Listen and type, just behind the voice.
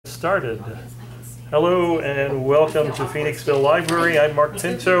started. Hello and welcome to Phoenixville Library. I'm Mark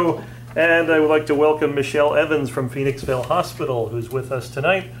Tinto, and I would like to welcome Michelle Evans from Phoenixville Hospital, who's with us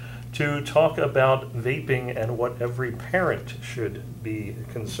tonight to talk about vaping and what every parent should be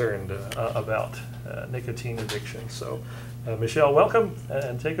concerned about nicotine addiction. So, Michelle, welcome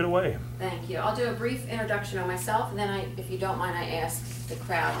and take it away. Thank you. I'll do a brief introduction on myself, and then if you don't mind, I ask the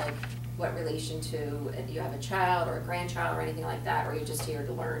crowd like what relation to, do you have a child or a grandchild or anything like that, or you're just here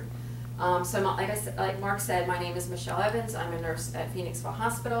to learn. Like Mark said, my name is Michelle Evans. I'm a nurse at Phoenixville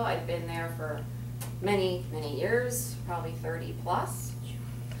Hospital. I've been there for many, many years, probably 30 plus.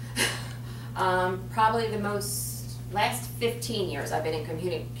 Probably the last 15 years I've been in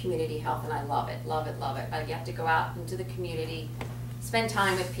community health, and I love it, love it, love it. I get to go out into the community, spend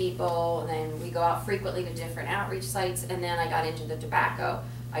time with people, and then we go out frequently to different outreach sites, and then I got into the tobacco.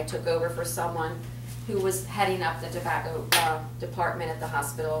 I took over for someone who was heading up the tobacco department at the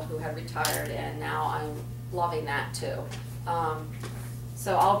hospital who had retired, and now I'm loving that too.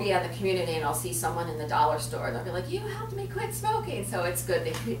 So I'll be at the community and I'll see someone in the dollar store and they'll be like, you helped me quit smoking. So it's good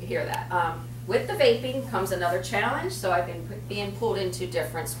to hear that. With the vaping comes another challenge, so I've been being pulled into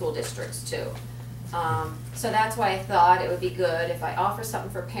different school districts too. So that's why I thought it would be good if I offer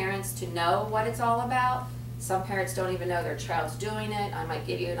something for parents to know what it's all about. Some parents don't even know their child's doing it. I might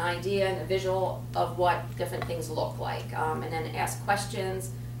give you an idea and a visual of what different things look like, and then ask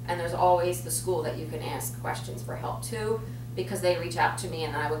questions. And there's always the school that you can ask questions for help too, because they reach out to me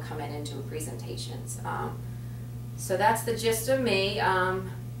and I would come in and do presentations. So that's the gist of me.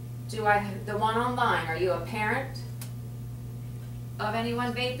 The one online, are you a parent of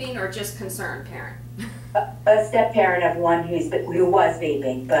anyone vaping or just concerned parent? A step parent of one who was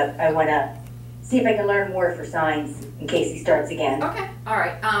vaping, but I want to see if I can learn more for signs in case he starts again. Okay, all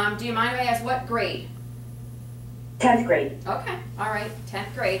right. Do you mind if I ask what grade? 10th grade. Okay, all right,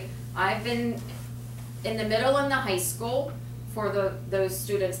 10th grade. I've been in the middle and the high school for those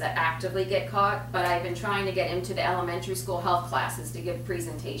students that actively get caught, but I've been trying to get into the elementary school health classes to give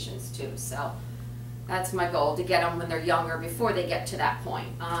presentations too. So that's my goal, to get them when they're younger before they get to that point.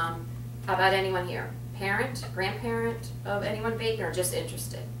 How about anyone here? Parent, grandparent of anyone vaping, or just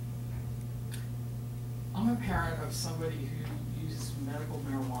interested? I'm a parent of somebody who uses medical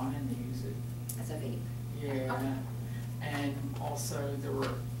marijuana and they use it as a vape. Yeah, okay. And also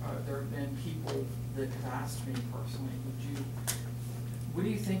there have been people that have asked me personally, what do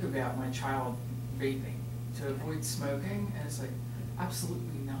you think about my child vaping to avoid smoking? And it's like,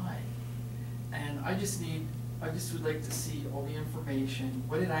 absolutely not. And I just would like to see all the information,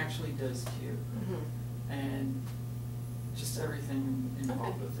 what it actually does to you, and just everything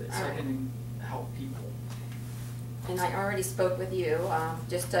involved with it, so I can help people. And I already spoke with you,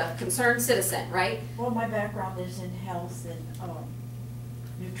 just a concerned citizen, right? Well, my background is in health and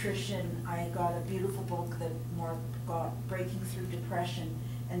nutrition. I got a beautiful book that Mark got, Breaking Through Depression,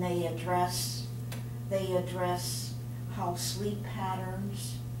 and they address how sleep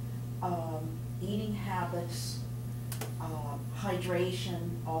patterns, eating habits,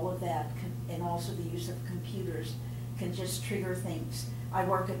 hydration, all of that, and also the use of computers can just trigger things. I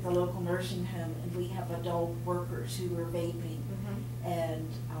work at the local nursing home, and we have adult workers who are vaping, and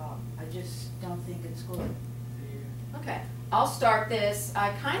I just don't think it's good. Okay, I'll start this.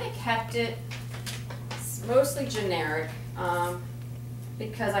 I kind of kept it mostly generic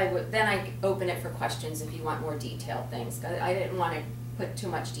because then I open it for questions if you want more detailed things. I didn't want to put too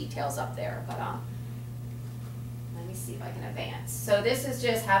much details up there, but let me see if I can advance. So this is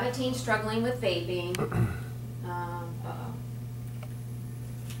just, have a teen struggling with vaping.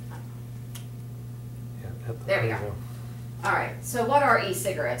 There we go. All right, so what are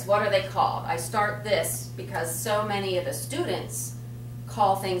e-cigarettes? What are they called? I start this because so many of the students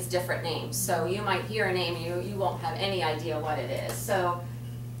call things different names. So you might hear a name, you won't have any idea what it is. So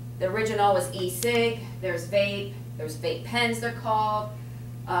the original was e-cig, there's vape pens they're called,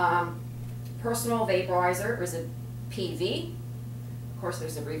 personal vaporizer is a PV. Of course,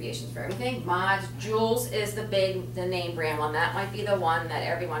 there's abbreviations for everything. Mods, Juuls is the name brand one. That might be the one that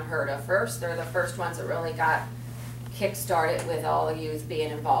everyone heard of first. They're the first ones that really got kick-started with all the youth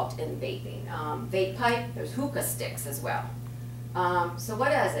being involved in vaping. Vape pipe, there's hookah sticks as well. So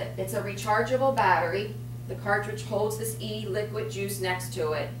what is it? It's a rechargeable battery. The cartridge holds this e-liquid juice next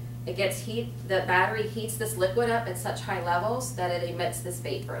to it. It gets heat, the battery heats this liquid up at such high levels that it emits this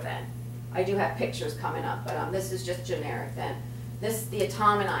vapor then. I do have pictures coming up, but this is just generic then. The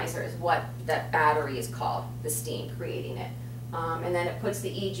atomizer is what that battery is called, the steam creating it. And then it puts the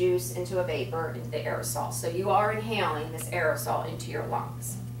e-juice into a vapor, into the aerosol. So you are inhaling this aerosol into your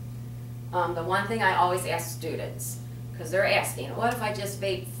lungs. The one thing I always ask students, because they're asking, what if I just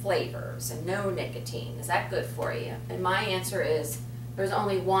vape flavors and no nicotine? Is that good for you? And my answer is, there's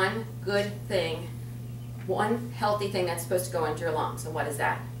only one good thing, one healthy thing that's supposed to go into your lungs. And what is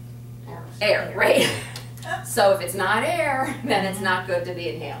that? Air, right? So if it's not air, then it's not good to be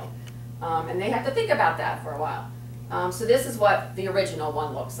inhaled. And they have to think about that for a while. So this is what the original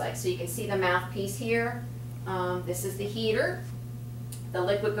one looks like. So you can see the mouthpiece here. This is the heater. The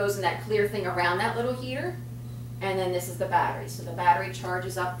liquid goes in that clear thing around that little heater. And then this is the battery. So the battery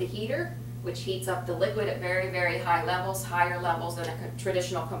charges up the heater, which heats up the liquid at very, very high levels, higher levels than a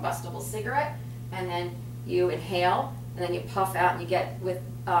traditional combustible cigarette. And then you inhale, and then you puff out, and you get, with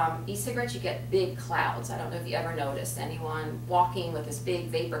e-cigarettes, you get big clouds. I don't know if you ever noticed anyone walking with this big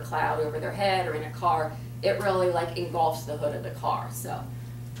vapor cloud over their head or in a car. It really like engulfs the hood of the car. So,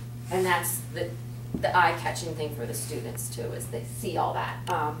 and that's the eye-catching thing for the students too, is they see all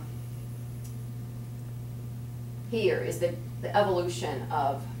that. Here is the evolution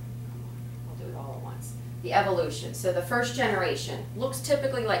of, I'll do it all at once. The evolution. So the first generation looks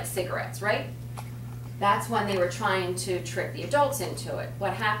typically like cigarettes, right? That's when they were trying to trick the adults into it.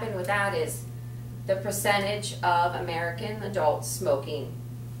 What happened with that is the percentage of American adults smoking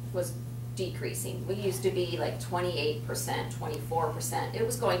was decreasing. We used to be like 28%, 24%. It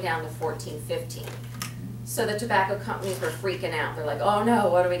was going down to 14, 15. So the tobacco companies were freaking out. They're like, oh no,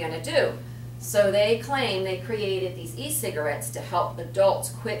 what are we going to do? So they claim they created these e-cigarettes to help adults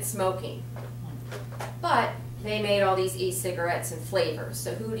quit smoking. But they made all these e-cigarettes and flavors.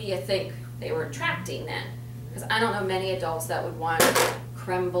 So who do you think they were attracting then? Because I don't know many adults that would want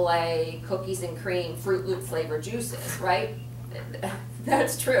creme brulee, cookies and cream, Fruit Loop flavored juices, right?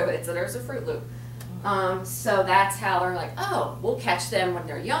 That's true. There's a Fruit Loop. So that's how they're like, oh, we'll catch them when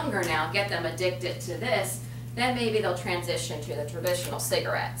they're younger now, get them addicted to this, then maybe they'll transition to the traditional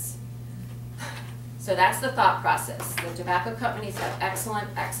cigarettes. So that's the thought process. The tobacco companies have excellent,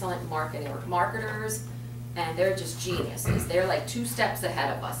 excellent marketers, and they're just geniuses. They're like 2 steps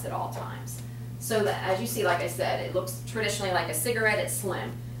ahead of us at all times. So as you see, like I said, it looks traditionally like a cigarette, it's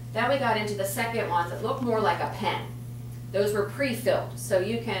slim. Then we got into the second ones that look more like a pen. Those were pre-filled, so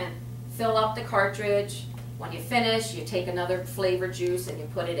you can fill up the cartridge. When you finish, you take another flavored juice and you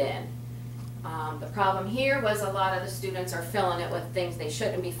put it in. The problem here was a lot of the students are filling it with things they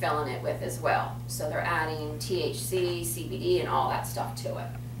shouldn't be filling it with as well. So they're adding THC, CBD, and all that stuff to it.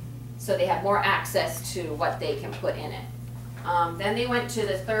 So they have more access to what they can put in it. Then they went to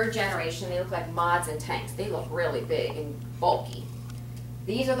the third generation. They look like mods and tanks. They look really big and bulky.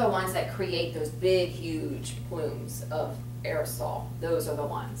 These are the ones that create those big, huge plumes of aerosol. Those are the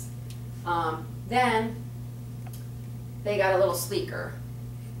ones. Then they got a little sleeker.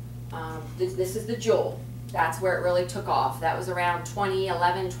 This is the Juul. That's where it really took off. That was around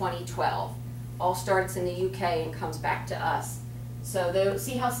 2011, 2012. All starts in the UK and comes back to us. So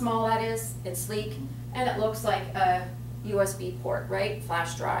see how small that is? It's sleek, and it looks like a USB port, right?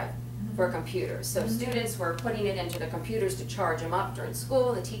 Flash drive for computers. So students were putting it into the computers to charge them up during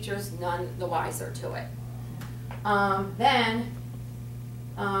school. The teachers, none the wiser to it.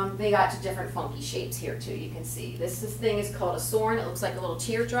 They got to different funky shapes here too. You can see this thing is called a Soren. It looks like a little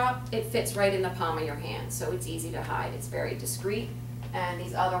teardrop. It fits right in the palm of your hand, so it's easy to hide. It's very discreet. And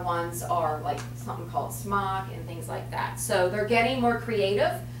these other ones are like something called Smog and things like that. So they're getting more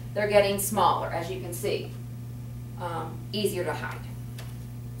creative. They're getting smaller, as you can see. Easier to hide.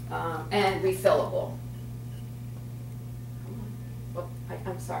 And refillable. Oh,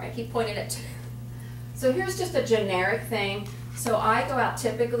 I'm sorry, I keep pointing at two. So here's just a generic thing. So I go out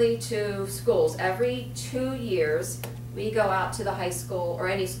typically to schools. Every 2 years, we go out to the high school, or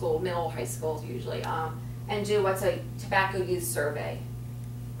any school, middle high schools usually, and do what's a tobacco youth survey.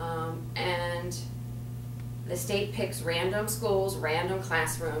 And the state picks random schools, random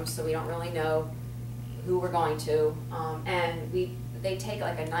classrooms, so we don't really know who we're going to. And they take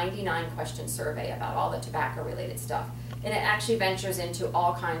like a 99 question survey about all the tobacco related stuff. And it actually ventures into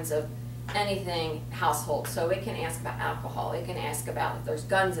all kinds of anything household. So it can ask about alcohol, it can ask about if there's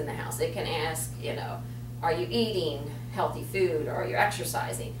guns in the house, it can ask, you know, are you eating healthy food, or are you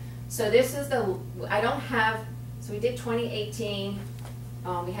exercising? So this is so we did 2018,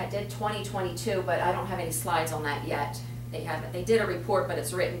 did 2022, but I don't have any slides on that yet. They did a report, but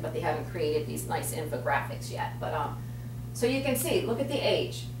it's written, but they haven't created these nice infographics yet. But so you can see, look at the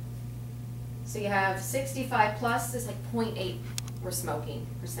age. So you have 65 plus is like 0.8 we're smoking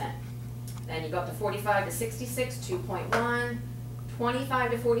 %. Then you go up to 45 to 66, 2.1,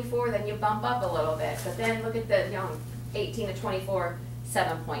 25 to 44, then you bump up a little bit. But then look at the young, 18 to 24,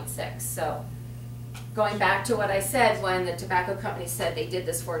 7.6. So going back to what I said when the tobacco company said they did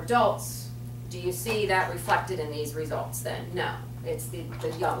this for adults, Do you see that reflected in these results then? No, it's the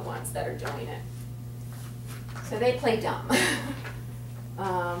young ones that are doing it. So they play dumb.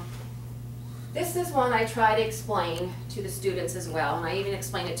 This is one I try to explain to the students as well, and I even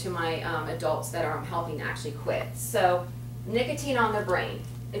explain it to my adults that I'm helping to actually quit. So, nicotine on the brain.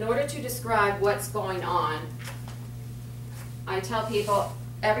 In order to describe what's going on, I tell people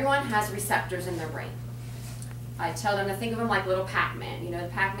everyone has receptors in their brain. I tell them to think of them like little Pac-Man. You know the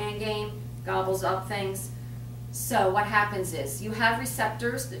Pac-Man game? Gobbles up things. So what happens is you have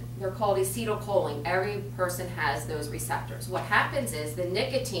receptors, they're called acetylcholine. Every person has those receptors. What happens is the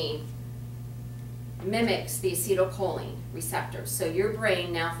nicotine mimics the acetylcholine receptors. So your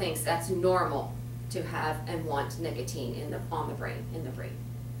brain now thinks that's normal to have and want nicotine in the brain.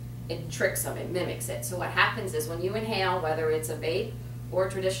 It tricks them, it mimics it. So what happens is when you inhale, whether it's a vape or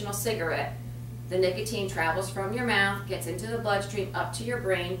a traditional cigarette, the nicotine travels from your mouth, gets into the bloodstream, up to your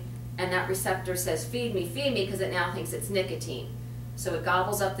brain, and that receptor says, feed me, because it now thinks it's nicotine. So it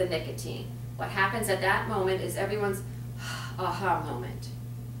gobbles up the nicotine. What happens at that moment is everyone's aha moment,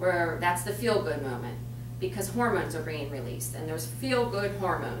 where that's the feel-good moment, because hormones are being released, and there's feel-good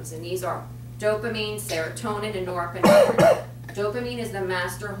hormones, and these are dopamine, serotonin, and norepinephrine. Dopamine is the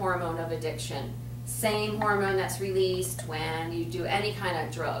master hormone of addiction. Same hormone that's released when you do any kind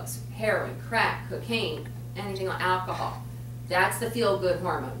of drugs, heroin, crack, cocaine, anything like alcohol. That's the feel-good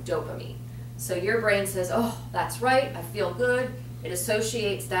hormone, dopamine. So your brain says, oh, that's right, I feel good. It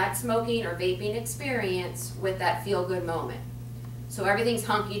associates that smoking or vaping experience with that feel-good moment. So everything's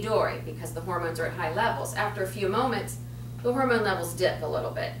hunky-dory because the hormones are at high levels. After a few moments, the hormone levels dip a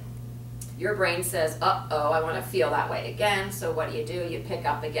little bit. Your brain says, uh-oh, I want to feel that way again. So what do? You pick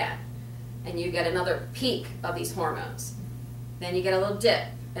up again. And you get another peak of these hormones. Then you get a little dip,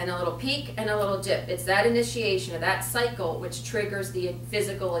 and a little peak, and a little dip. It's that initiation of that cycle which triggers the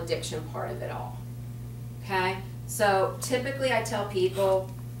physical addiction part of it all. Okay? So typically I tell people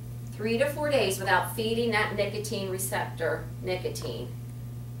 3 to 4 days without feeding that nicotine receptor, nicotine,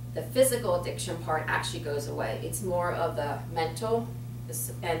 the physical addiction part actually goes away. It's more of the mental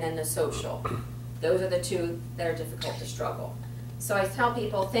and then the social. Those are the two that are difficult to struggle. So I tell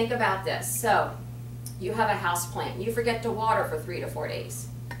people, think about this. So you have a house plant. You forget to water for 3 to 4 days.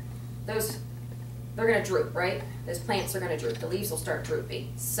 They're going to droop, right? Those plants are going to droop. The leaves will start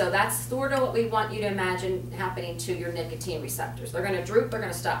drooping. So that's sort of what we want you to imagine happening to your nicotine receptors. They're going to droop. They're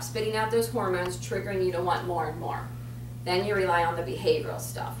going to stop spitting out those hormones, triggering you to want more and more. Then you rely on the behavioral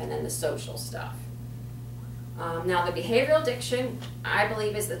stuff and then the social stuff. Now the behavioral addiction, I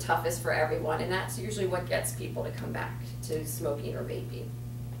believe, is the toughest for everyone, and that's usually what gets people to come back to smoking or vaping.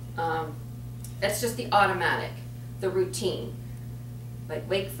 It's just the automatic, the routine. Like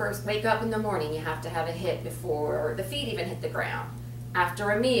wake up in the morning, you have to have a hit before the feet even hit the ground. After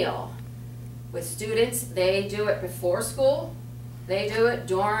a meal. With students, they do it before school. They do it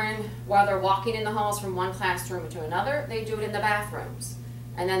while they're walking in the halls from one classroom to another. They do it in the bathrooms.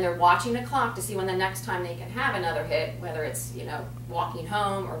 And then they're watching the clock to see when the next time they can have another hit, whether it's, walking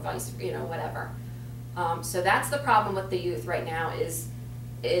home or whatever. So that's the problem with the youth right now is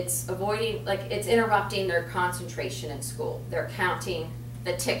it's interrupting their concentration in school. They're counting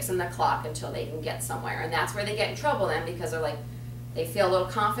the ticks in the clock until they can get somewhere. And that's where they get in trouble then, because they feel a little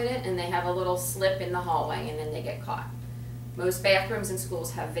confident and they have a little slip in the hallway and then they get caught. Most bathrooms in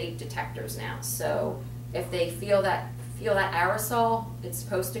schools have vape detectors now. So if they feel that aerosol, it's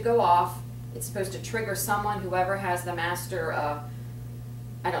supposed to go off. It's supposed to trigger someone, whoever has the master,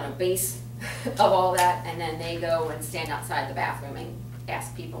 base of all that, and then they go and stand outside the bathroom and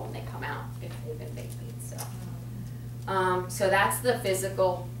ask people when they come out if they've been vaping. So that's the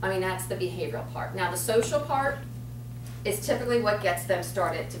that's the behavioral part. Now the social part is typically what gets them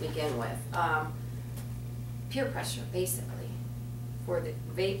started to begin with. Peer pressure, basically. For the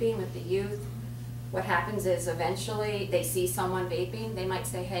vaping with the youth, what happens is eventually they see someone vaping, they might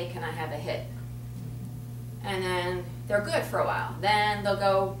say, hey, can I have a hit? And then they're good for a while. Then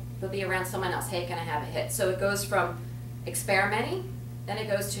they'll be around someone else, hey, can I have a hit? So it goes from experimenting, then it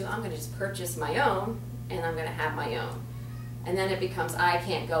goes to, I'm going to just purchase my own, and I'm going to have my own. And then it becomes, I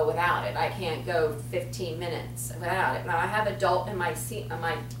can't go without it. I can't go 15 minutes without it. Now I have an adult in my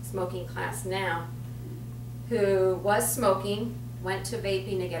smoking class now who was smoking, went to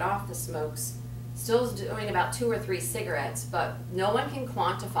vaping to get off the smokes, still doing about 2 or 3 cigarettes, but no one can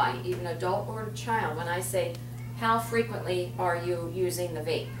quantify, even adult or child, when I say, how frequently are you using the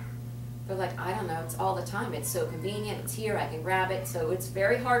vape? They're like, I don't know, it's all the time. It's so convenient, it's here, I can grab it. So it's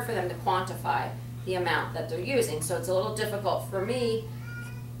very hard for them to quantify the amount that they're using. So it's a little difficult for me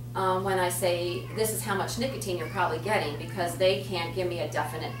when I say, this is how much nicotine you're probably getting, because they can't give me a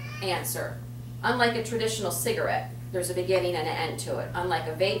definite answer. unlike a traditional cigarette, there's a beginning and an end to it. Unlike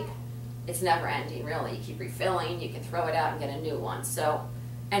a vape, it's never ending really. You keep refilling, you can throw it out and get a new one. So,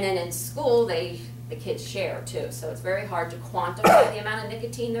 and then in school, the kids share too. So it's very hard to quantify the amount of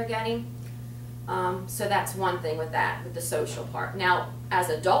nicotine they're getting. So that's one thing with that, with the social part. Now, as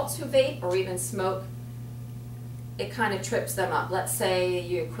adults who vape or even smoke, it kind of trips them up. Let's say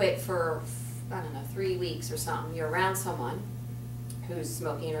you quit for, I don't know, 3 weeks or something. You're around someone who's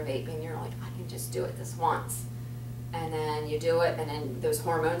smoking or vaping. You're like, I can just do it this once. And then you do it, and then those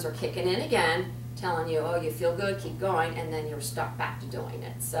hormones are kicking in again, telling you, oh, you feel good, keep going, and then you're stuck back to doing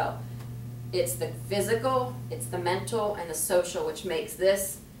it. So it's the physical, it's the mental, and the social, which makes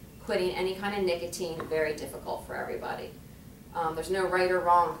this quitting any kind of nicotine very difficult for everybody. There's no right or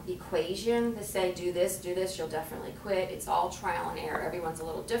wrong equation to say do this, you'll definitely quit. It's all trial and error. Everyone's a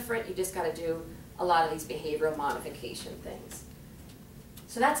little different. You just got to do a lot of these behavioral modification things.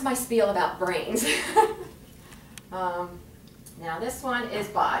 So that's my spiel about brains. Now this one is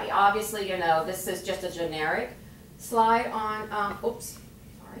body. Obviously, you know, this is just a generic slide on, oops,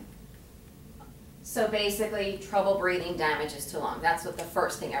 sorry. So basically, trouble breathing damages to lung. That's what the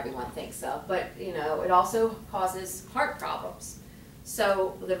first thing everyone thinks of. But, you know, it also causes heart problems.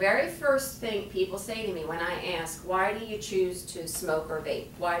 So the very first thing people say to me when I ask, why do you choose to smoke or vape?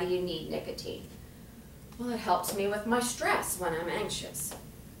 Why do you need nicotine? Well, it helps me with my stress when I'm anxious.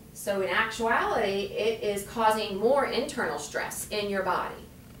 So in actuality, it is causing more internal stress in your body.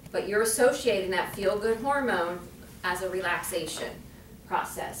 But you're associating that feel-good hormone as a relaxation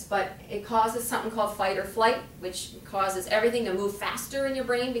process. But it causes something called fight or flight, which causes everything to move faster in your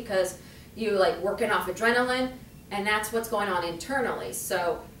brain because you're like working off adrenaline, and that's what's going on internally.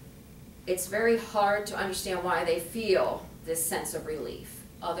 So it's very hard to understand why they feel this sense of relief,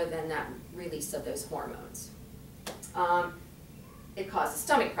 other than that release of those hormones. It causes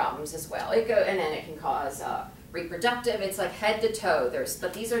stomach problems as well. And then it can cause reproductive. It's like head to toe.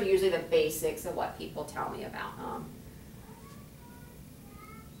 But these are usually the basics of what people tell me about.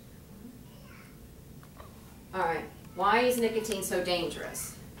 All right, why is nicotine so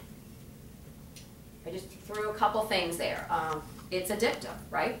dangerous? I just threw a couple things there. It's addictive,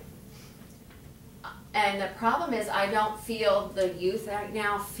 right? And the problem is I don't feel the youth right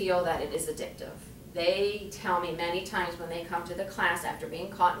now feel that it is addictive. They tell me many times when they come to the class after being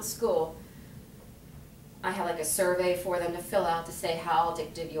caught in school, I have like a survey for them to fill out to say how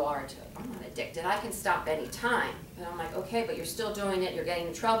addictive you are to it. I'm not addicted, I can stop any time. And I'm like, okay, but you're still doing it, you're getting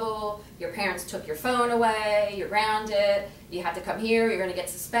in trouble, your parents took your phone away, you're grounded, you have to come here, you're gonna get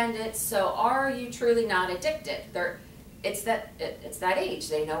suspended. So are you truly not addicted? It's that age,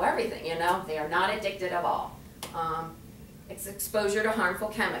 they know everything, you know? They are not addicted at all. It's exposure to harmful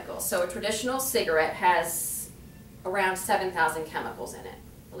chemicals. So a traditional cigarette has around 7,000 chemicals in it,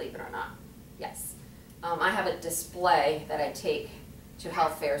 believe it or not. Yes. I have a display that I take to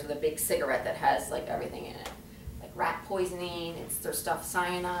health fairs with a big cigarette that has like everything in it. Like rat poisoning, there's stuff,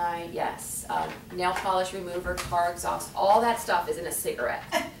 cyanide, yes. Nail polish remover, tar exhaust, all that stuff is in a cigarette.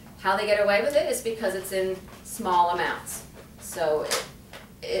 How they get away with it is because it's in small amounts. So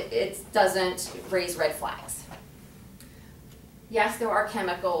it doesn't raise red flags. Yes, there are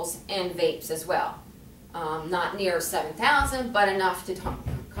chemicals in vapes as well. Not near 7,000, but enough to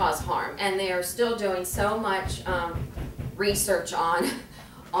cause harm. And they are still doing so much research on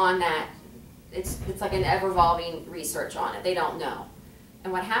that. It's like an ever-evolving research on it. They don't know.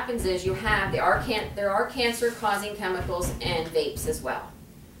 And what happens is there are cancer-causing chemicals in vapes as well.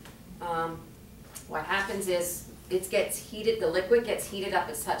 What happens is the liquid gets heated up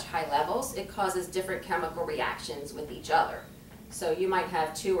at such high levels, it causes different chemical reactions with each other. So you might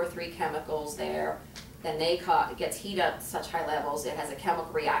have 2 or 3 chemicals there, then it gets heated up to such high levels, it has a chemical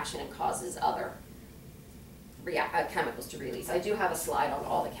reaction and causes other chemicals to release. I do have a slide on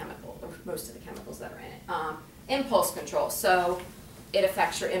all the chemicals, or most of the chemicals that are in it. Impulse control, so it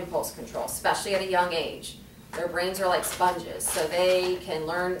affects your impulse control, especially at a young age. Their brains are like sponges, so they can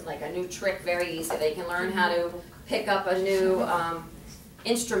learn like a new trick very easily. They can learn how to pick up a new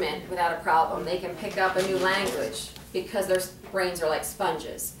instrument without a problem. They can pick up a new language because their brains are like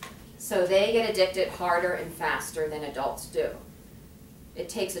sponges. So they get addicted harder and faster than adults do. It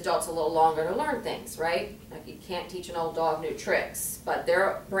takes adults a little longer to learn things, right? Like you can't teach an old dog new tricks, but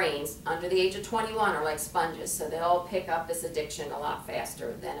their brains under the age of 21 are like sponges, so they'll pick up this addiction a lot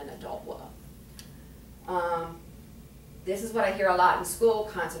faster than an adult will. This is what I hear a lot in school,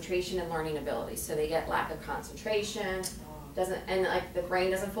 concentration and learning ability. So they get lack of concentration, the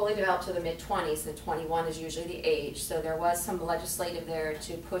brain doesn't fully develop to the mid-20s, and 21 is usually the age. So there was some legislative there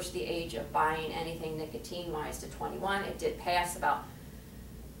to push the age of buying anything nicotine-wise to 21. It did pass about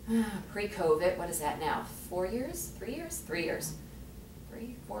pre-COVID, what is that now? 4 years? 3 years? 3 years.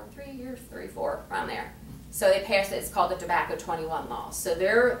 3 years, 34, around there. So they passed it, it's called the Tobacco 21 law. So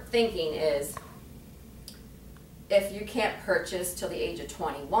their thinking is, if you can't purchase till the age of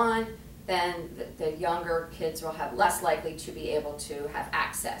 21, then the younger kids will have less likely to be able to have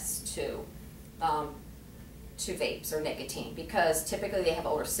access to vapes or nicotine, because typically they have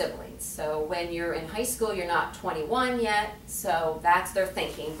older siblings. So when you're in high school, you're not 21 yet, so that's their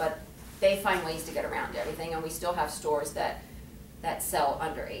thinking, but they find ways to get around everything, and we still have stores that sell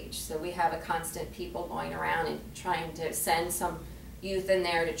underage. So we have a constant people going around and trying to send some youth in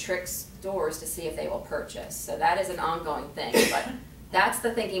there to trick stores to see if they will purchase. So that is an ongoing thing, but that's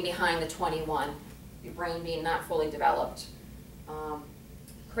the thinking behind the 21, your brain being not fully developed.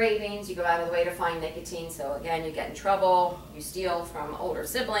 Cravings, you go out of the way to find nicotine, so again, you get in trouble, you steal from older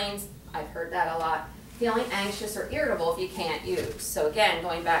siblings, I've heard that a lot. Feeling anxious or irritable if you can't use. So again,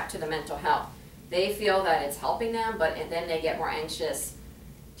 going back to the mental health, they feel that it's helping them, but then they get more anxious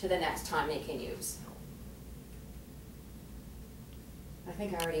to the next time they can use. I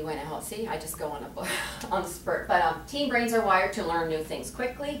think I already went out. See, I just go on a spurt. But teen brains are wired to learn new things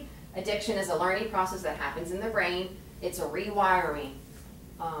quickly. Addiction is a learning process that happens in the brain. It's a rewiring.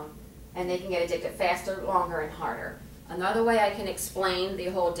 And they can get addicted faster, longer, and harder. Another way I can explain the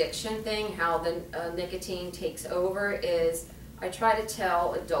whole addiction thing, how the nicotine takes over, is I try to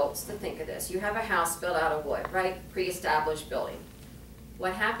tell adults to think of this. You have a house built out of wood, right? Pre-established building.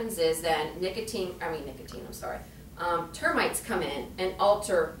 What happens is then termites come in and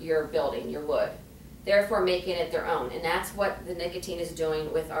alter your building, your wood, therefore making it their own. And that's what the nicotine is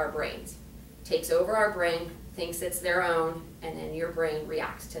doing with our brains. Takes over our brain, thinks it's their own, and then your brain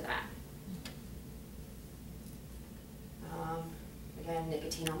reacts to that. Again,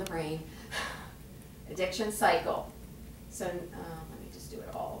 nicotine on the brain. Addiction cycle. So let me just do it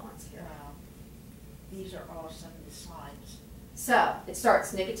all at once here. These are all some of the signs. So it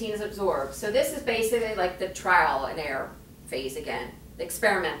starts, nicotine is absorbed. So this is basically like the trial and error phase again, the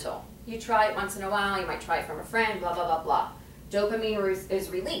experimental. You try it once in a while, you might try it from a friend, blah, blah, blah, blah. Dopamine is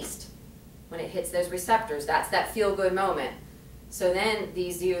released when it hits those receptors. That's that feel-good moment. So then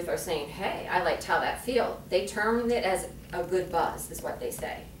these youth are saying, hey, I liked how that feels. They term it as a good buzz, is what they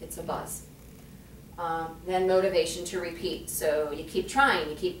say. It's a buzz. Then motivation to repeat. So you keep trying,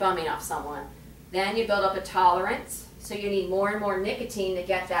 you keep bumming off someone. Then you build up a tolerance. So you need more and more nicotine to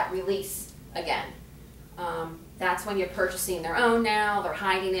get that release again. That's when you're purchasing their own now. They're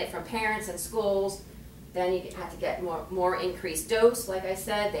hiding it from parents and schools. Then you have to get more increased dose. Like I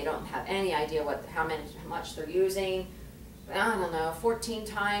said, they don't have any idea how much they're using. I don't know, 14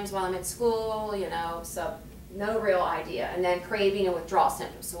 times while I'm in school, you know, so no real idea. And then craving and withdrawal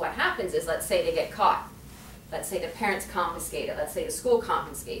symptoms. So what happens is, let's say they get caught. Let's say the parents confiscate it. Let's say the school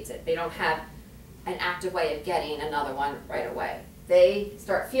confiscates it. They don't have an active way of getting another one right away. They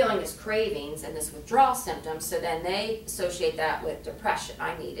start feeling this cravings and this withdrawal symptoms, so then they associate that with depression.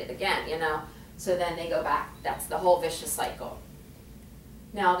 I need it again, you know. So then they go back. That's the whole vicious cycle.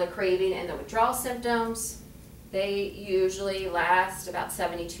 Now the craving and the withdrawal symptoms, they usually last about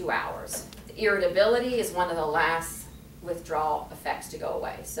 72 hours. The irritability is one of the last withdrawal effects to go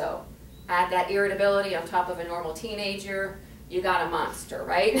away. So add that irritability on top of a normal teenager, you got a monster,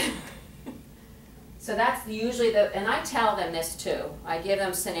 right? So that's usually and I tell them this too. I give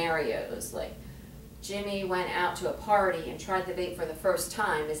them scenarios like, Jimmy went out to a party and tried the vape for the first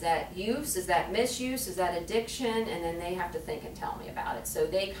time. Is that use? Is that misuse? Is that addiction? And then they have to think and tell me about it. So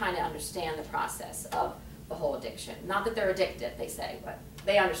they kind of understand the process of the whole addiction. Not that they're addicted, they say, but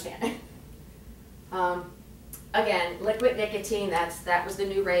they understand it. Again, liquid nicotine, that was the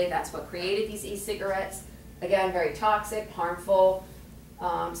new rave. That's what created these e-cigarettes. Again, very toxic, harmful.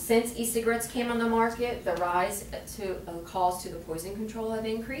 Since e-cigarettes came on the market, the rise to calls to the poison control have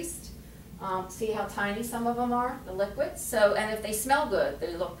increased. See how tiny some of them are, the liquids? So, and if they smell good,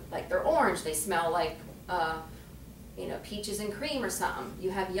 they look like they're orange, they smell like, you know, peaches and cream or something.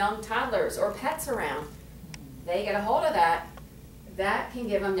 You have young toddlers or pets around. They get a hold of that. That can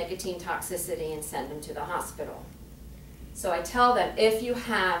give them nicotine toxicity and send them to the hospital. So I tell them, if you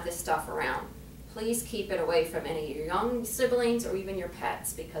have this stuff around, please keep it away from any of your young siblings or even your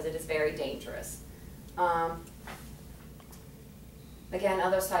pets, because it is very dangerous. Again,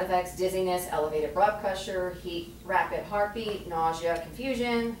 other side effects: dizziness, elevated blood pressure, heat, rapid heartbeat, nausea,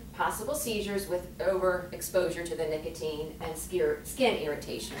 confusion, possible seizures with overexposure to the nicotine, and skin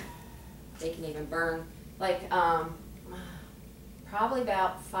irritation. They can even burn. Like, probably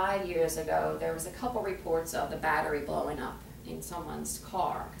about 5 years ago, there was a couple reports of the battery blowing up in someone's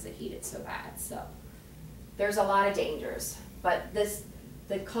car because it heated so bad. So there's a lot of dangers. But the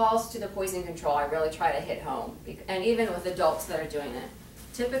the calls to the poison control, I really try to hit home, and even with adults that are doing it.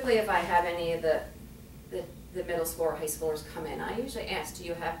 Typically, if I have any of the middle school or high schoolers come in, I usually ask, do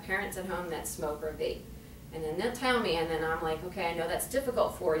you have parents at home that smoke or vape? And then they'll tell me, and then I'm like, okay, I know that's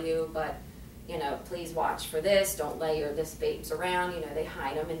difficult for you, but you know, please watch for this. Don't lay your this vapes around. You know, they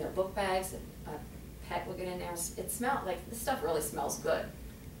hide them in their book bags. A pet will get in there. It smells like, this stuff really smells good.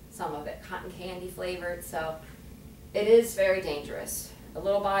 Some of it cotton candy flavored, so it is very dangerous. A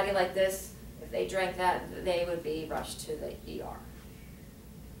little body like this, if they drank that, they would be rushed to the ER.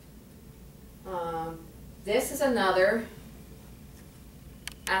 This is another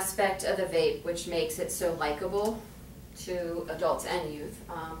aspect of the vape which makes it so likable to adults and youth.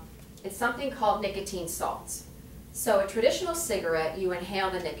 It's something called nicotine salts. So a traditional cigarette, you inhale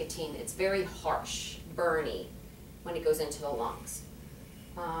the nicotine. It's very harsh, burny when it goes into the lungs.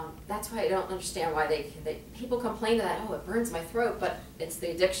 That's why I don't understand why people complain to that, oh, it burns my throat, but it's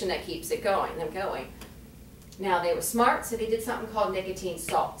the addiction that keeps it going, them going. Now, they were smart, so they did something called nicotine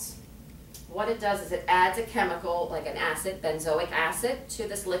salts. What it does is it adds a chemical, like an acid, benzoic acid, to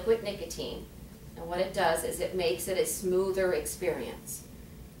this liquid nicotine. And what it does is it makes it a smoother experience.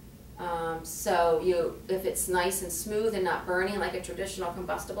 If it's nice and smooth and not burning like a traditional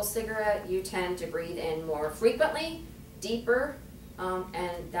combustible cigarette, you tend to breathe in more frequently, deeper,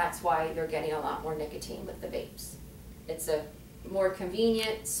 and that's why you're getting a lot more nicotine with the vapes. It's a more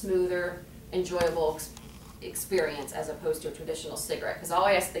convenient, smoother, enjoyable experience as opposed to a traditional cigarette. Because I'll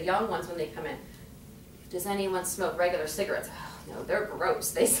ask the young ones when they come in, does anyone smoke regular cigarettes? Oh, no, they're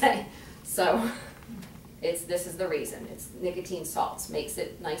gross, they say. So this is the reason. It's nicotine salts, makes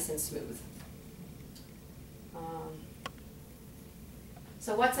it nice and smooth.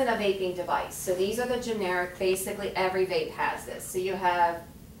 So what's in a vaping device? So these are the generic, basically every vape has this. So you have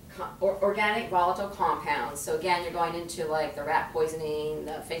organic volatile compounds. So again, you're going into like the rat poisoning,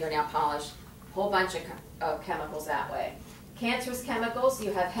 the fingernail polish, a whole bunch of chemicals that way. Cancerous chemicals,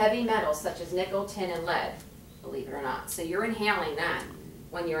 you have heavy metals such as nickel, tin, and lead, believe it or not. So you're inhaling that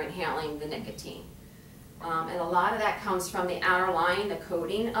when you're inhaling the nicotine. And a lot of that comes from the outer line, the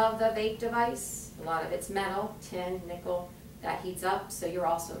coating of the vape device. A lot of it's metal, tin, nickel, that heats up. So you're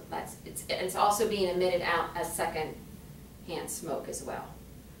also, it's also being emitted out as second-hand smoke as well.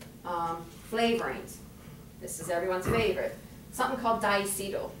 Flavorings, this is everyone's favorite. Something called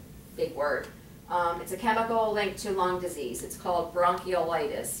diacetyl, big word. It's a chemical linked to lung disease. It's called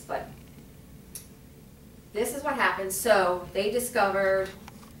bronchiolitis, but this is what happens. So they discovered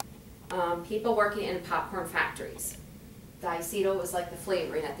people working in popcorn factories. Diacetyl was like the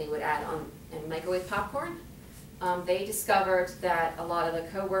flavoring that they would add on in microwave popcorn. They discovered that a lot of the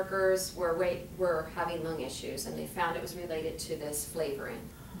co-workers were having lung issues, and they found it was related to this flavoring.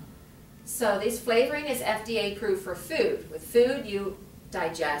 So this flavoring is FDA approved for food. With food, you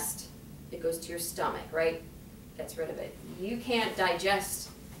digest. It goes to your stomach, right? Gets rid of it. You can't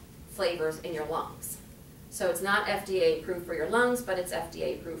digest flavors in your lungs. So it's not FDA approved for your lungs, but it's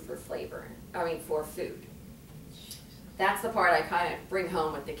FDA approved for for food. That's the part I kind of bring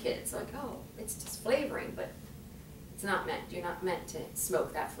home with the kids. Like, oh, it's just flavoring, but it's not meant. You're not meant to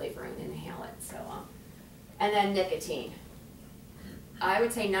smoke that flavoring and inhale it. So, and then nicotine. I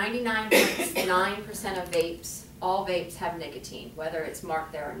would say 99.9% of vapes, all vapes have nicotine, whether it's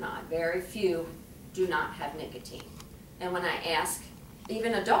marked there or not. Very few do not have nicotine. And when I ask,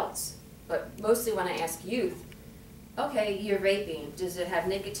 even adults, but mostly when I ask youth, okay, you're vaping, does it have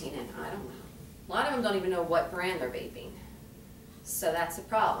nicotine in it? I don't know. A lot of them don't even know what brand they're vaping. So that's a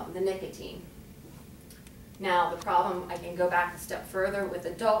problem, the nicotine. Now the problem, I can go back a step further with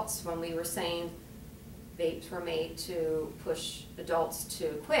adults when we were saying vapes were made to push adults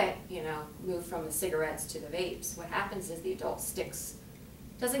to quit, move from the cigarettes to the vapes. What happens is the adult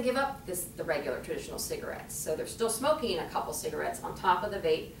doesn't give up the regular traditional cigarettes. So they're still smoking a couple cigarettes on top of the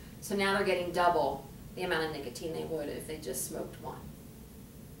vape. So now they're getting double the amount of nicotine they would if they just smoked one.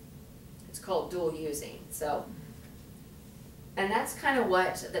 It's called dual using. So, and that's kind of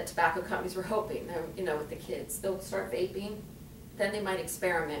what the tobacco companies were hoping, with the kids. They'll start vaping, then they might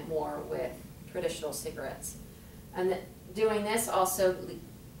experiment more with traditional cigarettes. And doing this also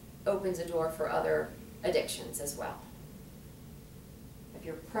opens a door for other addictions as well. If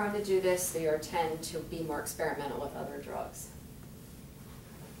you're prone to do this, you tend to be more experimental with other drugs.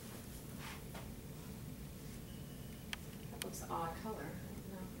 That looks an odd color.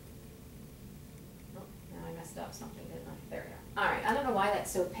 No, now I messed up something, didn't I? There we go. All right, I don't know why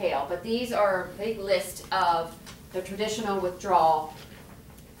that's so pale, but these are a big list of the traditional withdrawal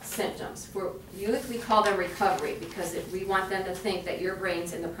symptoms. For youth, we call them recovery because if we want them to think that your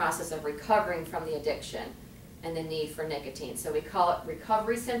brain's in the process of recovering from the addiction. and the need for nicotine. So we call it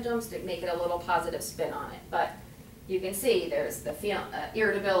recovery symptoms to make it a little positive spin on it. But you can see there's the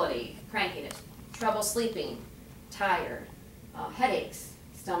irritability, crankiness, trouble sleeping, tired, headaches,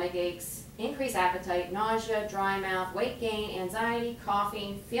 stomach aches, increased appetite, nausea, dry mouth, weight gain, anxiety,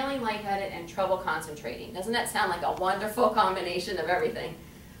 coughing, feeling lightheaded, and trouble concentrating. Doesn't that sound like a wonderful combination of everything?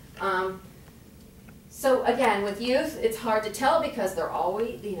 So again, with youth, it's hard to tell because they're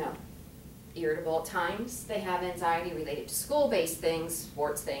always, irritable at times. They have anxiety related to school-based things,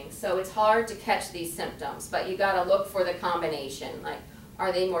 sports things. So it's hard to catch these symptoms, but you got to look for the combination. Like,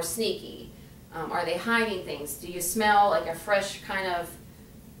 are they more sneaky? Are they hiding things? Do you smell like a fresh kind of,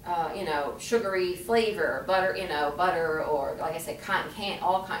 sugary flavor, butter, or like I said, cotton candy,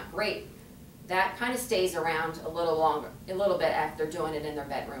 all kind, grape. That kind of stays around a little longer, a little bit after doing it in their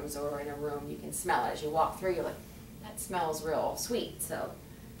bedrooms or in a room. You can smell it as you walk through. You're like, that smells real sweet. So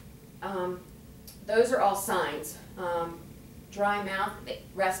those are all signs. Dry mouth,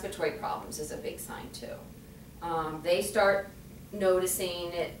 respiratory problems is a big sign too. They start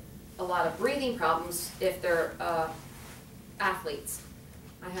noticing it, a lot of breathing problems if they're athletes.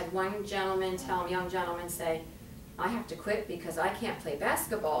 I had one young gentleman say, I have to quit because I can't play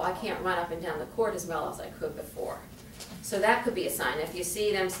basketball. I can't run up and down the court as well as I could before. So that could be a sign. If you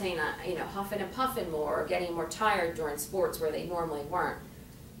see them saying, huffing and puffing more or getting more tired during sports where they normally weren't,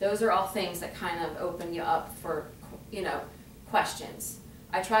 those are all things that kind of open you up for, questions.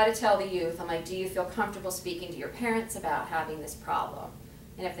 I try to tell the youth, I'm like, do you feel comfortable speaking to your parents about having this problem?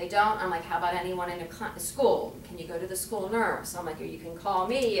 And if they don't, I'm like, how about anyone in the school? Can you go to the school nurse? I'm like, or you can call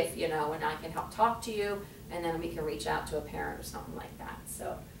me if, and I can help talk to you, and then we can reach out to a parent or something like that.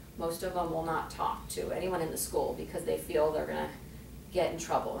 So most of them will not talk to anyone in the school because they feel they're going to get in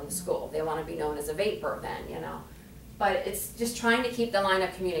trouble in the school. They want to be known as a vapor then, But it's just trying to keep the line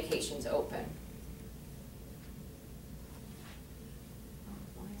of communications open.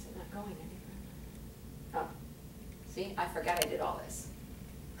 Why is it not going anywhere? Oh, see, I forgot I did all this.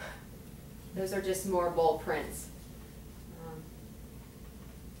 Those are just more bold prints.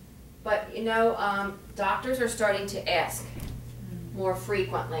 But doctors are starting to ask more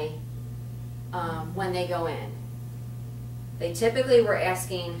frequently when they go in. They typically were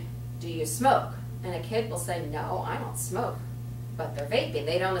asking, do you smoke? And a kid will say, no, I don't smoke. But they're vaping.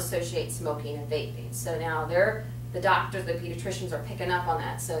 They don't associate smoking and vaping. So now the doctors, the pediatricians are picking up on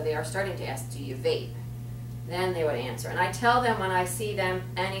that. So they are starting to ask, do you vape? Then they would answer. And I tell them when I see them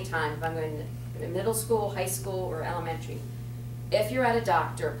anytime, if I'm going to middle school, high school, or elementary, if you're at a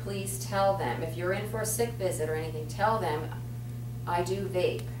doctor, please tell them. If you're in for a sick visit or anything, tell them, I do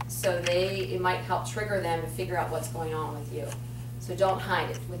vape. So it might help trigger them to figure out what's going on with you. So don't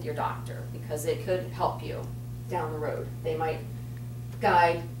hide it with your doctor because it could help you down the road. They might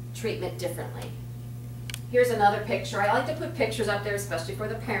guide treatment differently. Here's another picture. I like to put pictures up there, especially for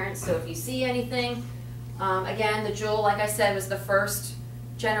the parents. So if you see anything, again, the Juul, like I said, was the first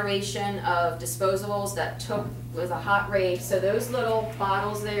generation of disposables that was a hot rave. So those little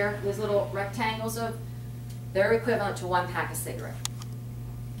bottles there, those little rectangles they're equivalent to 1 pack of cigarette.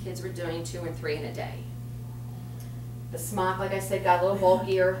 Kids were doing 2 and 3 in a day. The smock, like I said, got a little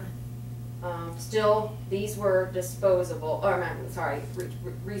bulkier. Still, these were disposable,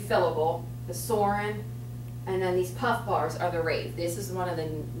 refillable. The Soren, and then these puff bars are the rave. This is one of the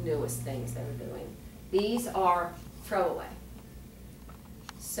newest things they were doing. These are throwaway.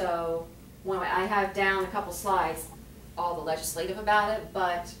 So when I have down a couple slides, all the legislative about it,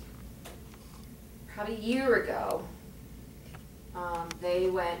 but probably a year ago, the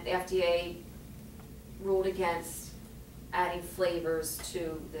FDA ruled against adding flavors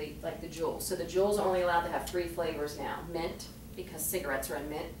to the Juul. So the Juul's only allowed to have 3 flavors now. Mint, because cigarettes are in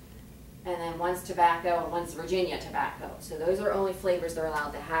mint, and then one's tobacco and one's Virginia tobacco. So those are only flavors they're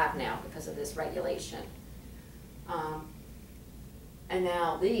allowed to have now because of this regulation. And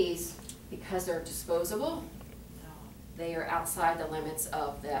now these, because they're disposable, they are outside the limits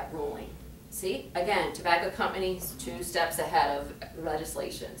of that ruling. See, again, tobacco companies 2 steps ahead of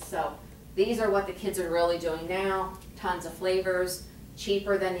legislation. So these are what the kids are really doing now. Tons of flavors,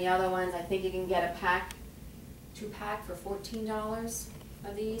 cheaper than the other ones. I think you can get a 2-pack for $14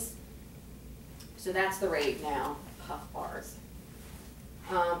 of these. So that's the rate now, puff bars.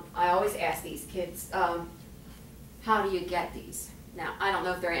 I always ask these kids, how do you get these? Now, I don't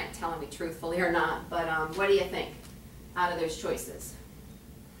know if they're telling me truthfully or not, but what do you think out of those choices?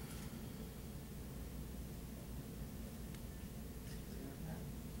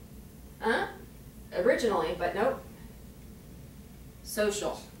 Originally, but nope.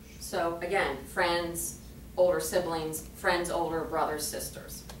 Social. So again, friends, older siblings, friends, older brothers,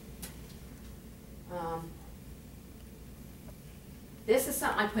 sisters. This is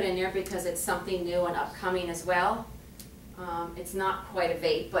something I put in there because it's something new and upcoming as well. It's not quite a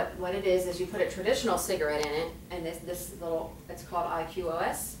vape, but what it is you put a traditional cigarette in it, and this little, it's called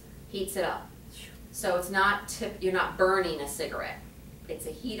IQOS, heats it up. So it's not you're not burning a cigarette. It's a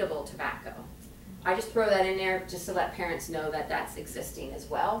heatable tobacco. I just throw that in there just to let parents know that that's existing as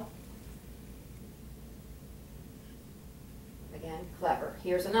well. Again, clever.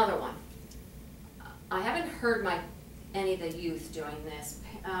 Here's another one. I haven't heard any of the youth doing this.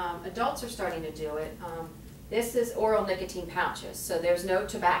 Adults are starting to do it. This is oral nicotine pouches, so there's no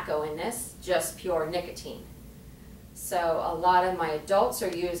tobacco in this, just pure nicotine. So a lot of my adults are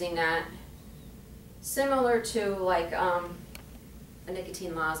using that, similar to like a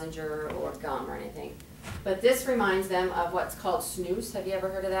nicotine lozenge or gum or anything. But this reminds them of what's called snus. Have you ever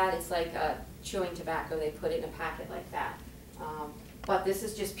heard of that? It's like chewing tobacco. They put it in a packet like that. But this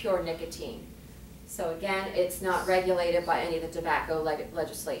is just pure nicotine. So again, it's not regulated by any of the tobacco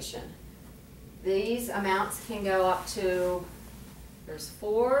legislation. These amounts can go up to, there's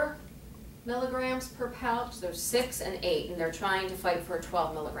 4 milligrams per pouch, there's 6 and 8, and they're trying to fight for a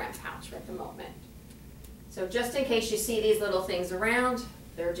 12 milligram pouch at the moment. So just in case you see these little things around,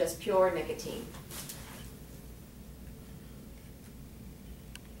 they're just pure nicotine.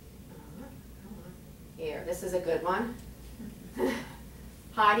 Here, this is a good one.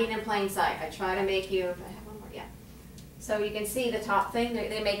 Hiding in plain sight. I try to make you, I have one more, yeah. So you can see the top thing,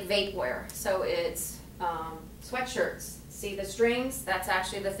 they make vape wear. So it's sweatshirts. See the strings? That's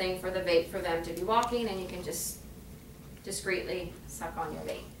actually the thing for the vape for them to be walking, and you can just discreetly suck on your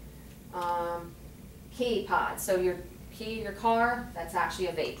vape. Key pod. So your key in your car, that's actually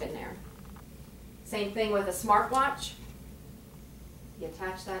a vape in there. Same thing with a smartwatch. You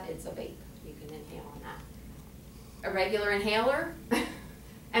attach that, it's a vape. You can inhale on that. A regular inhaler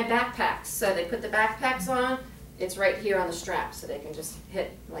and backpacks. So they put the backpacks on, it's right here on the strap, so they can just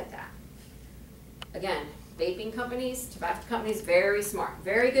hit like that. Again, vaping companies, tobacco companies, very smart,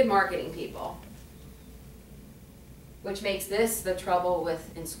 very good marketing people, which makes this the trouble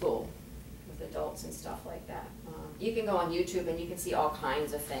with in school, with adults and stuff like that. You can go on YouTube and you can see all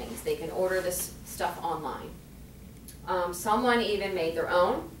kinds of things. They can order this stuff online. Someone even made their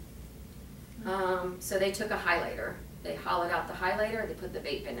own. So they took a highlighter. They hollowed out the highlighter, they put the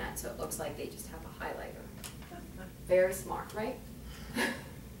vape in that, so it looks like they just have a highlighter. Very smart, right?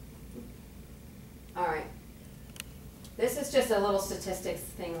 All right. This is just a little statistics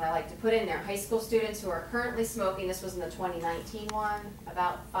thing that I like to put in there. High school students who are currently smoking, this was in the 2019 one,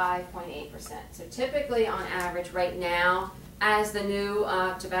 about 5.8%. So typically on average right now, as the new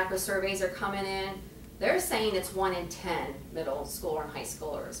tobacco surveys are coming in, they're saying it's 1 in 10 middle school and high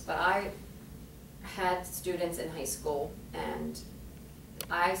schoolers. But I had students in high school, and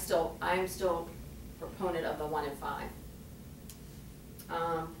I'm still a proponent of the 1 in 5.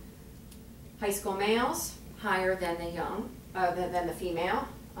 High school males, higher than the female.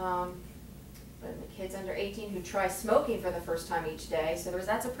 But the kids under 18 who try smoking for the first time each day, so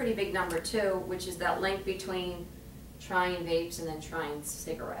that's a pretty big number too, which is that link between trying vapes and then trying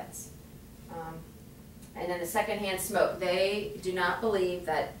cigarettes. And then the secondhand smoke. They do not believe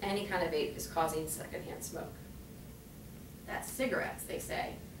that any kind of vape is causing secondhand smoke. That's cigarettes, they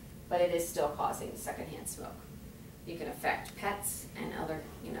say, but it is still causing secondhand smoke. You can affect pets and other,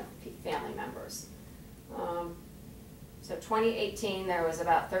 family members. So 2018, there was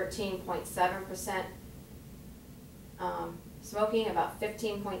about 13.7% smoking, about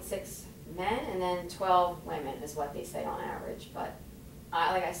 15.6 men, and then 12 women is what they say on average. But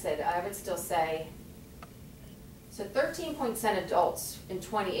like I said, I would still say, so 13% adults in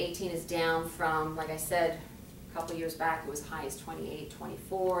 2018 is down from, like I said, a couple years back, it was high as 28,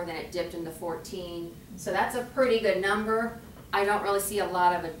 24, then it dipped into 14. So that's a pretty good number. I don't really see a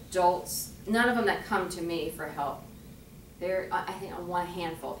lot of adults, none of them that come to me for help. There, I think, one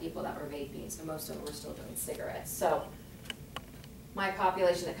handful of people that were vaping, so most of them were still doing cigarettes. So my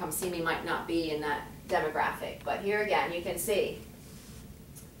population that comes see me might not be in that demographic, but here again, you can see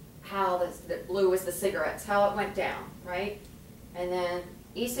how the blue was the cigarettes, how it went down, right? And then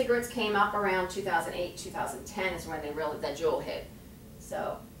e-cigarettes came up around 2008, 2010 is when that jewel hit.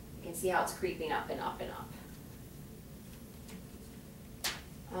 So you can see how it's creeping up and up and up.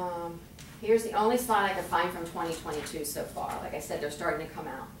 Here's the only slide I could find from 2022 so far. Like I said, they're starting to come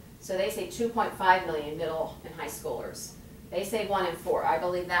out. So they say 2.5 million middle and high schoolers. They say 1 in 4. I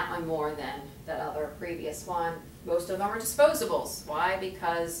believe that one more than that other previous one. Most of them are disposables. Why?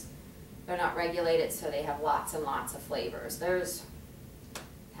 Because they're not regulated, so they have lots and lots of flavors. There's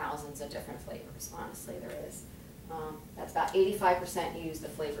thousands of different flavors, honestly there is. That's about 85% use the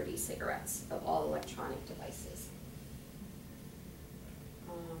flavored e-cigarettes of all electronic devices.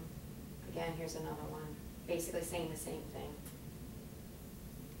 Again, here's another one, basically saying the same thing.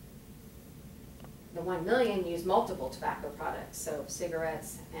 The 1 million use multiple tobacco products, so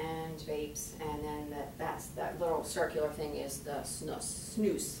cigarettes and vapes, and then that little circular thing is the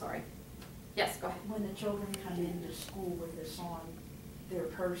snus, sorry. Yes, go ahead. When the children come into school with this on their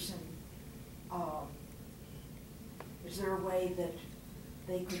person, is there a way that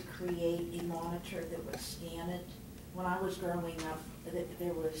they could create a monitor that would scan it? When I was growing up,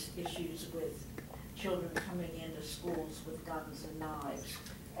 there was issues with children coming into schools with guns and knives.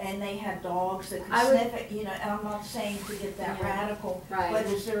 And they had dogs that could sniff it, you know, and I'm not saying to get that radical, right. but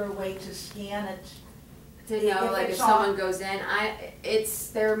is there a way to scan it? To know, like if someone goes in,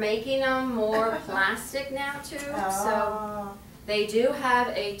 they're making them more plastic now too, so they do have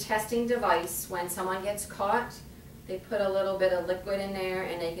a testing device. When someone gets caught, they put a little bit of liquid in there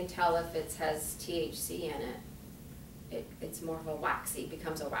and they can tell if it has THC in it. It's more of a waxy,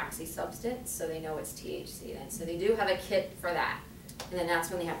 becomes a waxy substance, so they know it's THC then. So they do have a kit for that. And then that's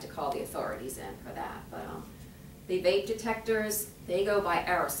when they have to call the authorities in for that. But the vape detectors, they go by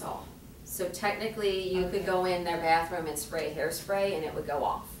aerosol. So technically you could go in their bathroom and spray hairspray and it would go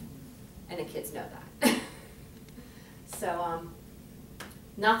off. And the kids know that. So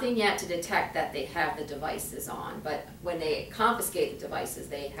nothing yet to detect that they have the devices on. But when they confiscate the devices,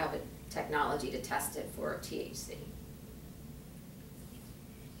 they have a technology to test it for THC.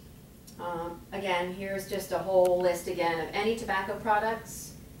 Again, here's just a whole list again of any tobacco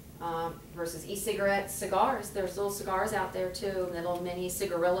products versus e-cigarettes, cigars. There's little cigars out there too, little mini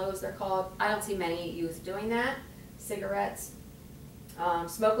cigarillos they're called. I don't see many youth doing that. Cigarettes.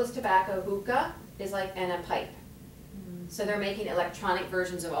 Smokeless tobacco, hookah, is like, and a pipe. So they're making electronic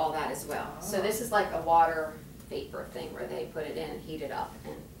versions of all that as well. So this is like a water vapor thing where they put it in and heat it up.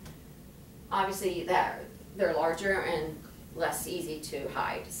 And obviously they're larger and less easy to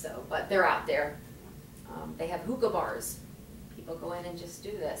hide, so, but they're out there. They have hookah bars. People go in and just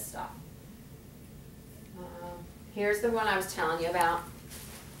do this stuff. Here's the one I was telling you about.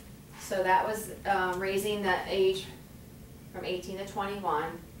 So that was raising the age from 18 to 21,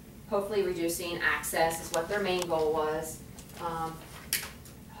 hopefully reducing access is what their main goal was.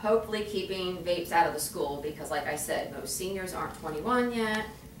 Hopefully keeping vapes out of the school because like I said, most seniors aren't 21 yet,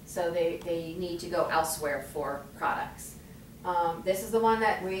 so they need to go elsewhere for products. This is the one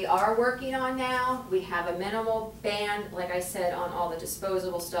that we are working on now. We have a minimal ban, like I said, on all the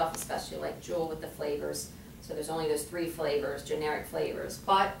disposable stuff, especially like Juul with the flavors. So there's only those 3 flavors, generic flavors.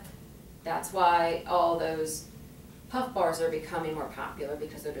 But that's why all those puff bars are becoming more popular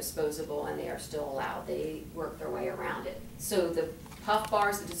because they're disposable and they are still allowed. They work their way around it. So the puff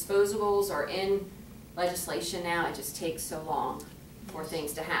bars, the disposables are in legislation now. It just takes so long for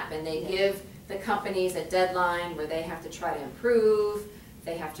things to happen. They give the companies a deadline where they have to try to improve,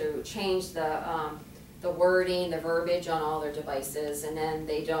 they have to change the wording, the verbiage on all their devices, and then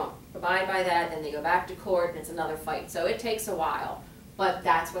they don't abide by that, then they go back to court and it's another fight. So it takes a while, but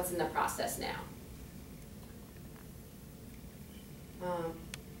that's what's in the process now.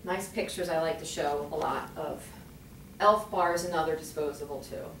 Nice pictures I like to show a lot of Elf bars and other disposable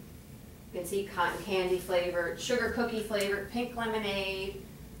too. You can see cotton candy flavored, sugar cookie flavored, pink lemonade,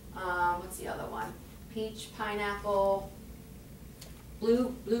 what's the other one? Peach, pineapple,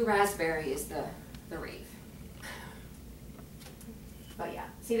 blue raspberry is the rave. But yeah,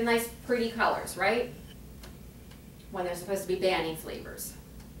 see the nice pretty colors, right? When they're supposed to be banning flavors.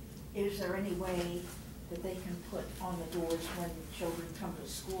 Is there any way that they can put on the doors when children come to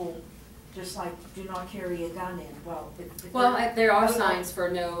school, just like do not carry a gun in? Well, there are signs for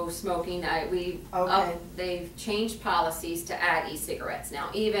no smoking. Okay. They've changed policies to add e-cigarettes now.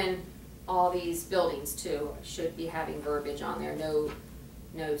 Even all these buildings too should be having verbiage on there.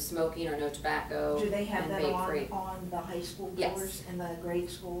 No smoking or no tobacco. Do they have and that vape-free. on the high school Yes. doors and the grade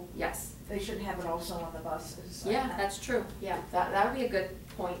school? Yes. They should have it also on the buses. Yeah, that's true. Yeah, that would be a good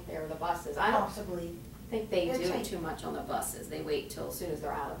point there, the buses. I don't Possibly. think they do too much on the buses. They wait till as soon as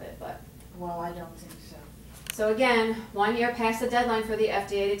they're out of it, but. Well, I don't think so. So again, 1 year past the deadline for the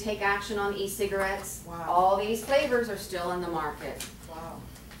FDA to take action on e-cigarettes. Wow. All these flavors are still in the market. Wow.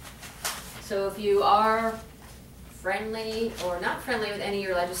 So if you are friendly or not friendly with any of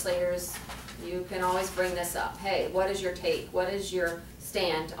your legislators, you can always bring this up. Hey, what is your take? What is your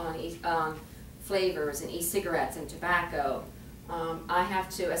stand on flavors and e-cigarettes and tobacco? I have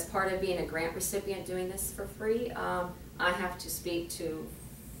to, as part of being a grant recipient doing this for free, I have to speak to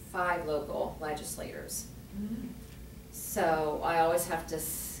 5 local legislators. Mm-hmm. So I always have to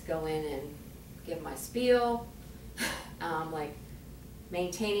go in and give my spiel. Like,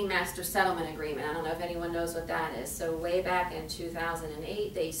 maintaining master settlement agreement. I don't know if anyone knows what that is. So way back in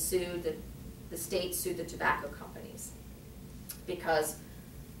 2008, they sued, the state sued the tobacco companies because,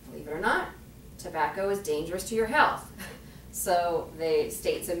 believe it or not, tobacco is dangerous to your health. So the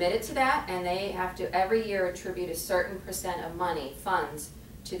states admitted to that, and they have to every year attribute a certain % of money, funds,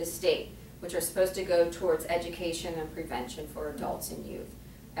 to the state, which are supposed to go towards education and prevention for adults and youth.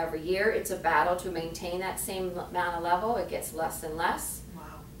 Every year it's a battle to maintain that same amount of level. It gets less and less.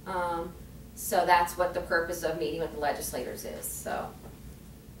 Wow. So that's what the purpose of meeting with the legislators is. So.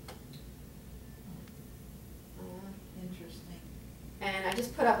 Interesting. And I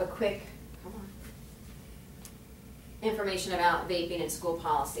just put up a quick, come on, information about vaping and school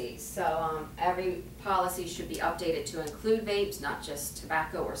policies. So every policy should be updated to include vapes, not just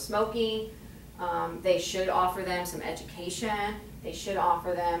tobacco or smoking. They should offer them some education. They should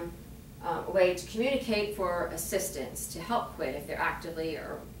offer them a way to communicate for assistance to help quit if they're actively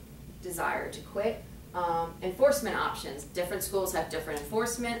or desire to quit. Enforcement options. Different schools have different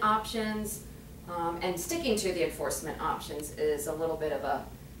enforcement options. And sticking to the enforcement options is a little bit of a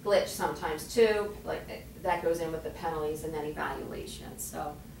glitch sometimes too. Like that goes in with the penalties and then evaluations.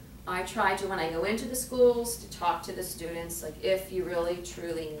 So I try to, when I go into the schools, to talk to the students, like if you really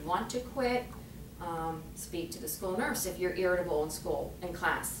truly want to quit, speak to the school nurse if you're irritable in school, in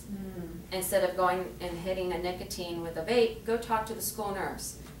class. Instead of going and hitting a nicotine with a vape, go talk to the school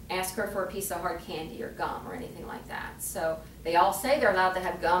nurse. Ask her for a piece of hard candy or gum or anything like that. So they all say they're allowed to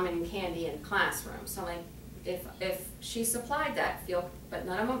have gum and candy in classrooms. So like, if she supplied that, but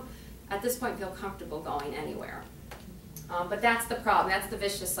none of them at this point feel comfortable going anywhere. But that's the problem. That's the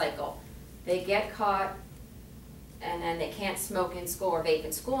vicious cycle. They get caught, and then they can't smoke in school or vape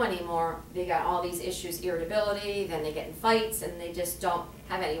in school anymore. They got all these issues, irritability, then they get in fights, and they just don't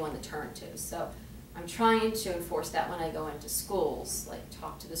have anyone to turn to. So I'm trying to enforce that when I go into schools, like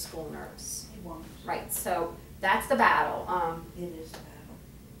talk to the school nurse. It won't. Right, so that's the battle. It is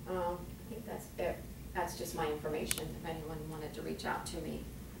a battle. I think that's it. That's just my information, if anyone wanted to reach out to me.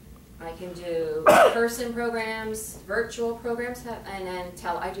 I can do in-person programs, virtual programs, and then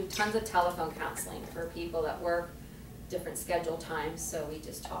I do tons of telephone counseling for people that work different schedule times, so we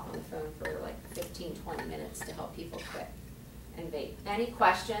just talk on the phone for like 15, 20 minutes to help people quit and vape. Any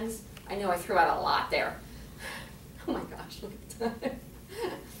questions? I know I threw out a lot there. Oh my gosh, look at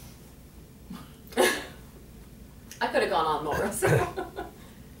that. I could have gone on more. So.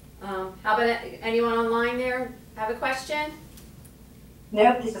 How about anyone online there have a question?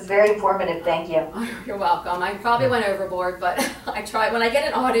 Nope, this is very informative, thank you. Oh, you're welcome. I probably went overboard, but I try. When I get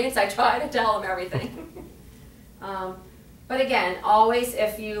an audience, I try to tell them everything. But again, always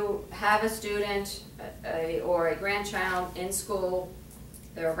if you have a student or a grandchild in school,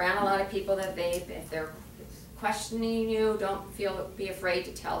 they're around a lot of people that vape. If they're questioning you, be afraid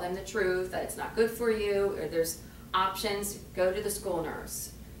to tell them the truth, that it's not good for you, or there's options, go to the school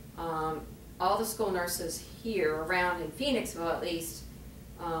nurse. All the school nurses here around in Phoenixville at least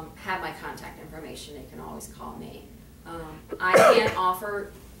have my contact information. They can always call me. I can't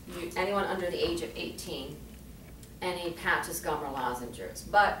offer anyone under the age of 18 any patches, gum, or lozenges,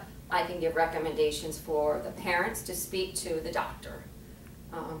 but I can give recommendations for the parents to speak to the doctor.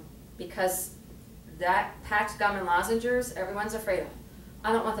 Because that patch, gum, and lozenges, everyone's afraid of.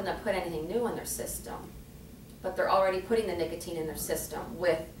 I don't want them to put anything new in their system, but they're already putting the nicotine in their system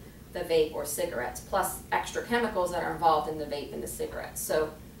with the vape or cigarettes, plus extra chemicals that are involved in the vape and the cigarettes.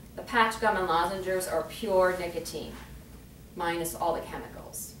 So the patch, gum, and lozenges are pure nicotine, minus all the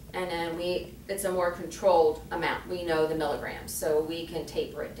chemicals. And then it's a more controlled amount. We know the milligrams, so we can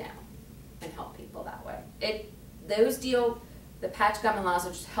taper it down and help people that way. The patch, gum, and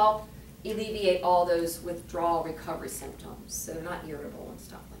lozenges help alleviate all those withdrawal recovery symptoms, so they're not irritable and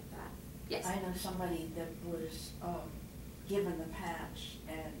stuff like that. Yes? I know somebody that was given the patch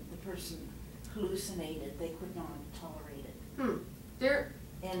and the person hallucinated. They could not tolerate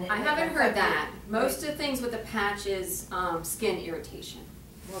it. I haven't heard that. Most of the things with the patch is skin irritation.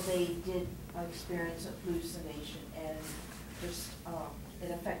 Well, they did experience a hallucination, and just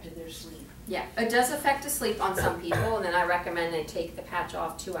it affected their sleep. Yeah, it does affect the sleep on some people, and then I recommend they take the patch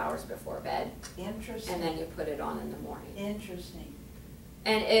off 2 hours before bed. Interesting. And then you put it on in the morning. Interesting.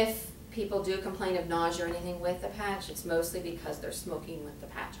 And if people do complain of nausea or anything with the patch, it's mostly because they're smoking with the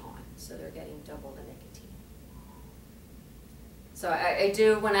patch on, so they're getting double the nicotine. So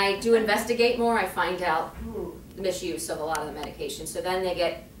when I do investigate more, I find out the misuse of a lot of the medication. So then they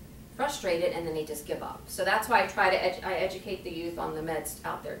get frustrated and then they just give up. So that's why I educate the youth on the meds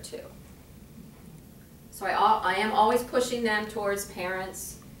out there too. So I am always pushing them towards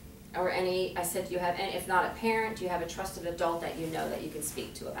parents or any, I said, do you have any, if not a parent, do you have a trusted adult that you know that you can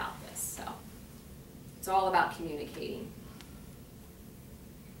speak to about this? So it's all about communicating.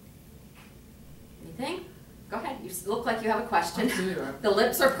 Anything? Go ahead, you look like you have a question. I do. The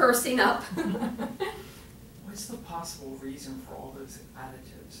lips are pursing up. What's the possible reason for all those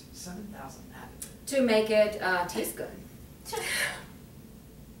additives? 7,000 additives. To make it taste good.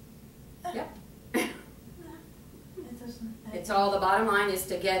 Yep. It doesn't. It's all, the bottom line is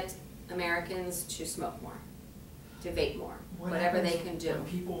to get Americans to smoke more, to vape more, whatever they can do. When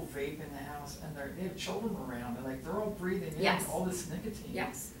people vape in the house and they have children around and like they're all breathing in Yes. all this nicotine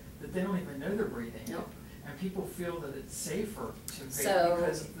Yes. that they don't even know they're breathing in. Nope. And people feel that it's safer to vape So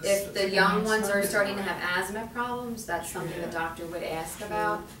because of if the secondhand young ones smoke are is starting to around. have asthma problems, that's something the Yeah. doctor would ask Sure.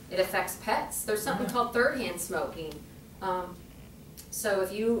 about. It affects pets. There's something Yeah. called third-hand smoking. So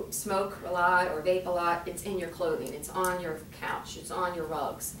if you smoke a lot or vape a lot, it's in your clothing, it's on your couch, it's on your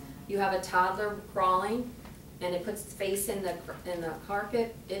rugs. You have a toddler crawling and it puts its face in the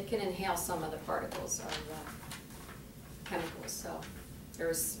carpet, it can inhale some of the particles of chemicals. So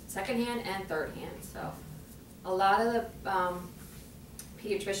there's secondhand and thirdhand. So a lot of the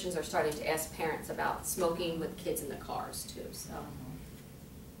pediatricians are starting to ask parents about smoking with kids in the cars too. So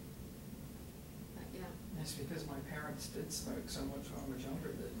but yeah. It's because my parents did smoke so much when I was younger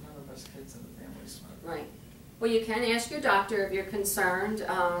that none of us kids in the family smoked. Right. Well, you can ask your doctor if you're concerned.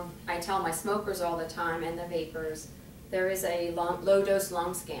 I tell my smokers all the time and the vapors, there is a low-dose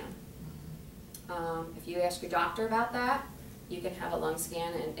lung scan. If you ask your doctor about that, you can have a lung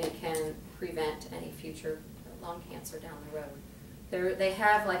scan and it can prevent any future lung cancer down the road. They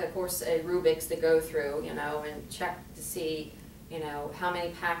have, like, of course, a Rubik's to go through, you know, and check to see, you know, how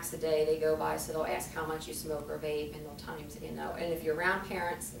many packs a day they go by. So they'll ask how much you smoke or vape, and they'll times, you know, and if you're around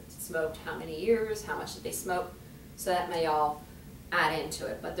parents that smoked, how many years, how much did they smoke. So that may all add into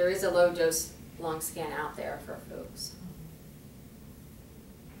it. But there is a low-dose lung scan out there for folks.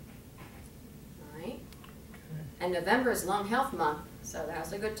 All right. And November is Lung Health Month, so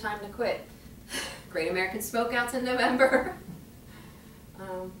that's a good time to quit. Great American Smokeouts in November.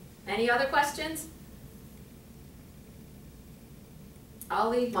 Any other questions? I'll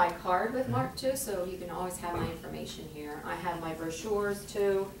leave my card with Mark too, so you can always have my information here. I have my brochures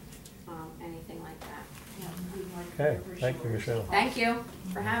too, anything like that. Yeah, we'd like Okay, to thank you, Michelle. Thank you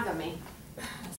for having me.